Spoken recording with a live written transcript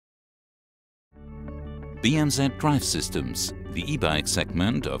BMZ Drive Systems, the e-bike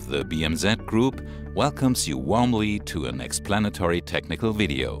segment of the BMZ Group, welcomes you warmly to an explanatory technical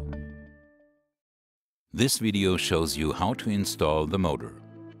video. This video shows you how to install the motor.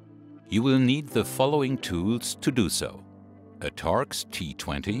 You will need the following tools to do so: a Torx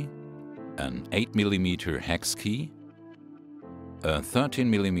T20, an 8mm hex key, a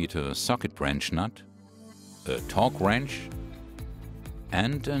 13mm socket wrench nut, a torque wrench,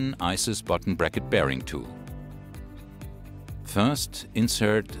 and an ISIS button bracket bearing tool. First,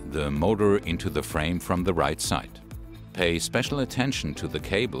 insert the motor into the frame from the right side. Pay special attention to the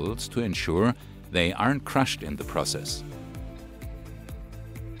cables to ensure they aren't crushed in the process.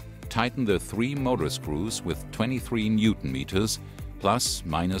 Tighten the 3 motor screws with 23 Nm plus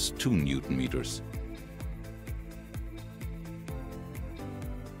minus 2 Nm.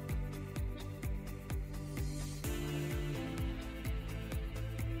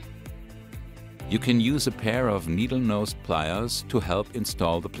 You can use a pair of needle-nosed pliers to help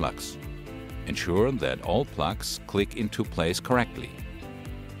install the plugs. Ensure that all plugs click into place correctly.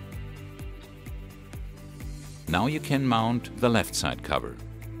 Now you can mount the left side cover.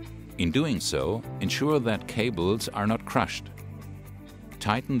 In doing so, ensure that cables are not crushed.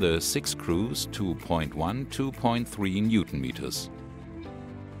 Tighten the 6 screws to 0.1 to 0.3 Nm.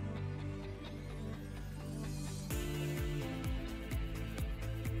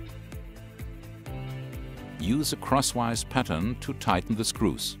 Use a crosswise pattern to tighten the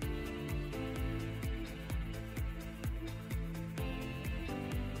screws.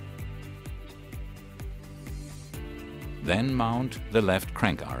 Then mount the left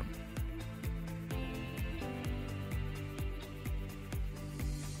crank arm.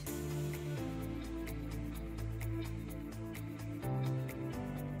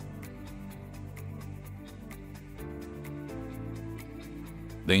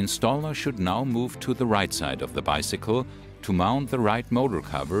 The installer should now move to the right side of the bicycle to mount the right motor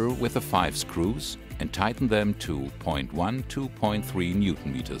cover with the 5 screws and tighten them to 0.1 to 0.3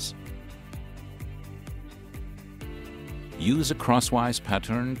 Nm. Use a crosswise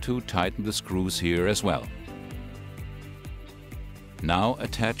pattern to tighten the screws here as well. Now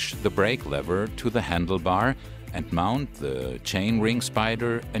attach the brake lever to the handlebar and mount the chain ring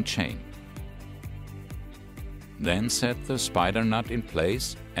spider and chain. Then set the spider nut in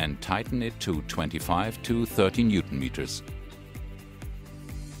place and tighten it to 25 to 30 Nm.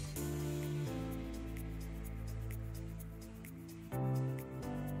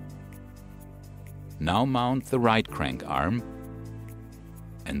 Now mount the right crank arm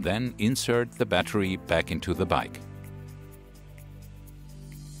and then insert the battery back into the bike.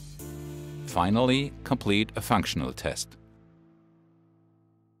 Finally, complete a functional test.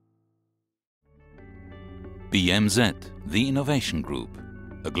 BMZ, the Innovation Group,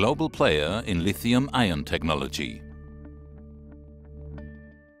 a global player in lithium-ion technology.